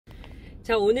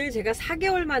자, 오늘 제가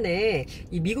 4개월 만에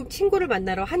이 미국 친구를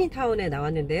만나러 한인타운에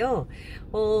나왔는데요.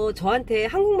 저한테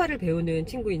한국말을 배우는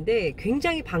친구인데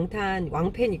굉장히 방탄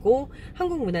왕팬이고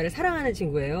한국 문화를 사랑하는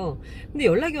친구예요. 근데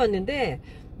연락이 왔는데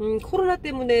코로나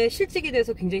때문에 실직이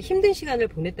돼서 굉장히 힘든 시간을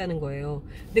보냈다는 거예요.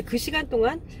 근데 그 시간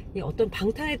동안 어떤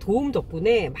방탄의 도움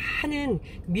덕분에 많은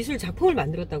미술 작품을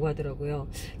만들었다고 하더라고요.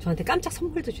 저한테 깜짝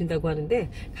선물도 준다고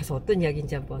하는데 가서 어떤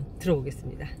이야기인지 한번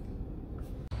들어보겠습니다.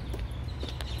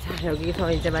 자,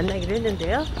 여기서 이제 만나기로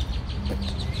했는데요.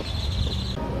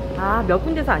 아, 몇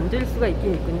군데서 앉을 수가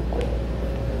있긴 있군요.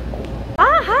 아,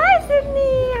 hi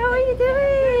Sydney, how are you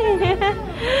doing?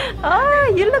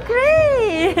 Oh, you look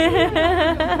great.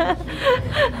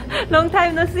 Long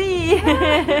time no see.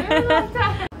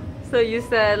 So you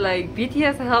said like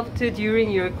BTS helped you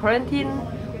during your quarantine.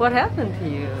 What happened to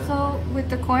you? So with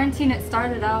the quarantine, I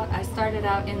started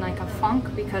out in like a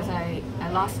funk because I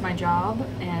lost my job,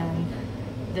 and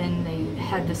then they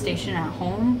had the station at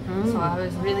home. So I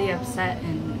was really upset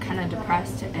and kind of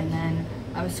depressed, and then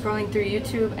I was scrolling through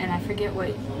YouTube and I forget what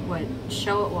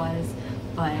show it was,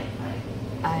 but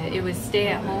it was Stay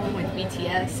at Home with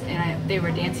BTS, and they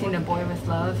were dancing to Boy With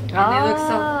Love,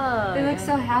 and they look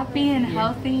so happy and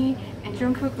healthy, and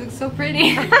Jungkook looks so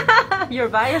pretty. You're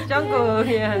biased, Jungkook.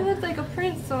 Yeah. He looked like a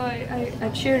prince, so I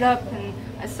cheered up and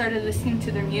I started listening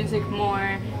to their music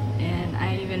more, and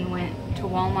I even went to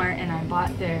Walmart and I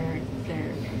bought their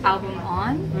album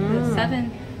On, the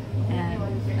 7, and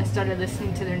I started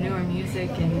listening to their newer music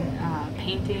and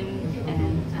painting,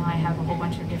 and now I have a whole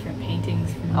bunch of different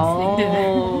paintings from listening to them.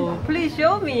 Oh, please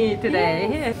show me today.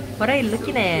 Yes. What are you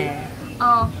looking at?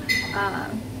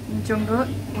 Jungkook,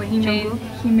 when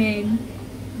he made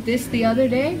this the other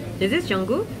day. Is this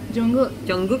Jungkook?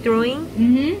 Jungkook drawing?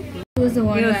 Mm-hmm. He was the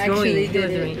one who actually did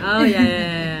it. Oh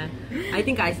yeah. I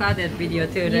think I saw that video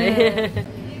too, right? Yeah.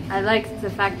 I liked the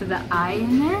fact of the eye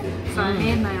in there, so I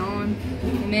made my own.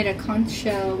 I made a conch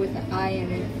shell with an eye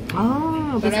in it.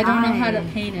 Oh, but I don't know how to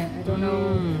paint it. I don't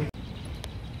know.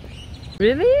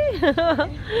 Really?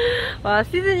 와,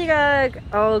 시드니가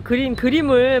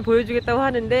그림을 보여주겠다고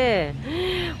하는데,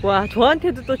 와,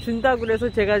 저한테도 또 준다고 그래서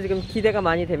제가 지금 기대가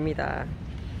많이 됩니다.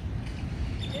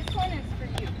 This one is for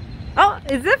you. Oh,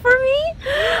 is it for me?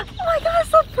 Oh my god,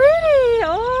 so pretty!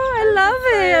 Oh, I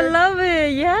love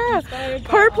it, yeah.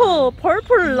 Purple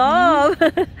love.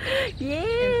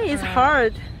 Yeah, it's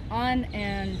hard. On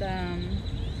and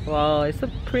wow, it's so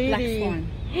pretty. black swan.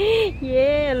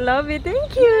 Yeah, love it.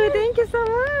 Thank you so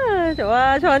much.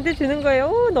 와, 저한테 주는 거예요.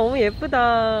 오, 너무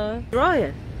예쁘다. Draw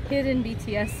it. Hidden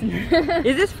BTS.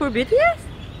 Is this for BTS?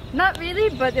 Not really,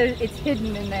 but it's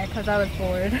hidden in there because I was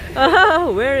bored.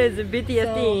 Where is the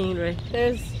BTS thing? Right?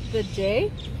 There's the J.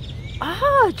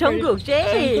 Ah, Jungkook,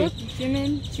 J. Jungkook,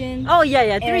 Jimin, Jin. Oh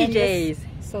yeah, 3 J's.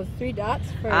 So 3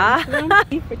 dots for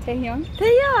Taehyung. for Taehyung.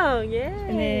 Taehyung, yeah.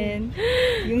 And then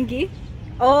Yoongi.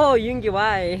 Oh, Yoongi,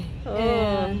 why? Oh.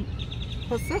 And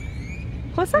Hoseok.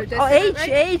 Hoseok? Did Oh, I say H, that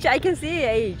right? H, I can see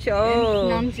H. Oh.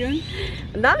 And Namjoon.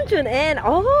 Namjoon and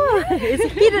oh,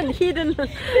 it's hidden.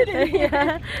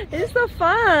 Yeah, it's so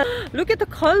fun. Look at the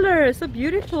color, so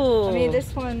beautiful. I mean,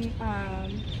 this one,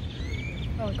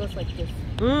 it goes like this.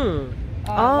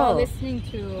 While listening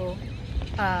to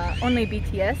only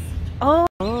BTS. Oh.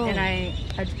 And I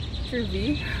drew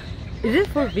V. Is it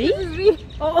for V? This is V.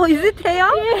 Oh, is it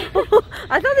Taehyung? Yeah.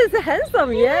 I thought it's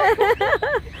handsome, yeah.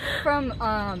 From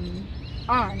On.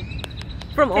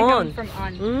 From On. From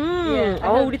On. Yeah,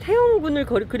 I 우리 태용 분을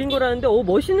그린 거라는데,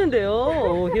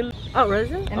 멋있는데요.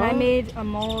 resin? And I made a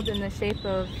mold in the shape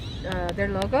of their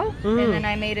logo, and then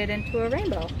I made it into a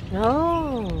rainbow.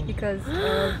 Oh. Because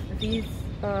of these,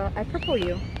 I purple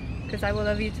you. Because I will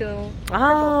love you till purple.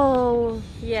 Oh,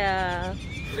 yeah.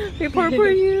 We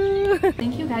purple you.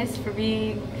 Thank you guys for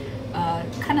being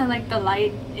kind of like the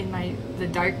light in the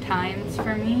dark times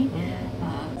for me.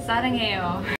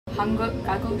 사랑해요. 한국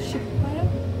가고 싶어요?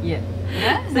 Yeah.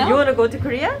 Yeah? So you want to go to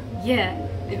Korea? Yeah,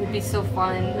 it would be so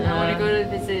fun. I want to go to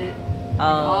visit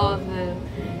all the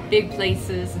big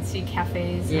places and see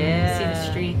cafes and see the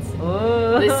streets.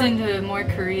 And listen to more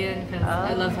Korean because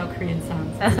I love how Korean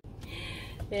sounds.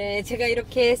 네, 제가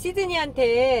이렇게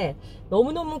시드니한테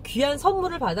너무너무 귀한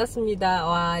선물을 받았습니다.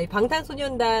 와, 이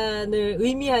방탄소년단을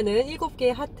의미하는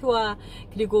 7개의 하트와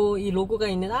그리고 이 로고가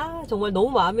있는 정말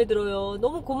너무 마음에 들어요.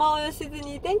 너무 고마워요,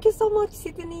 시드니. Thank you so much,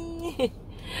 시드니.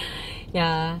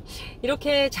 야,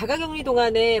 이렇게 자가격리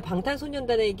동안에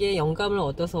방탄소년단에게 영감을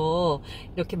얻어서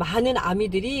이렇게 많은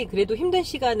아미들이 그래도 힘든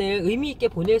시간을 의미있게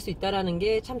보낼 수 있다는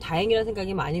게 참 다행이라는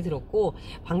생각이 많이 들었고,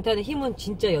 방탄의 힘은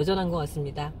진짜 여전한 것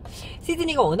같습니다.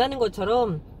 시드니가 원하는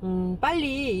것처럼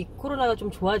빨리 이 코로나가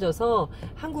좀 좋아져서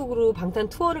한국으로 방탄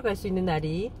투어를 갈 수 있는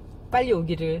날이 빨리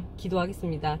오기를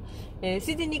기도하겠습니다. 네,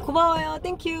 시드니 고마워요.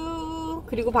 땡큐.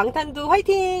 그리고 방탄도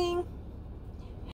화이팅!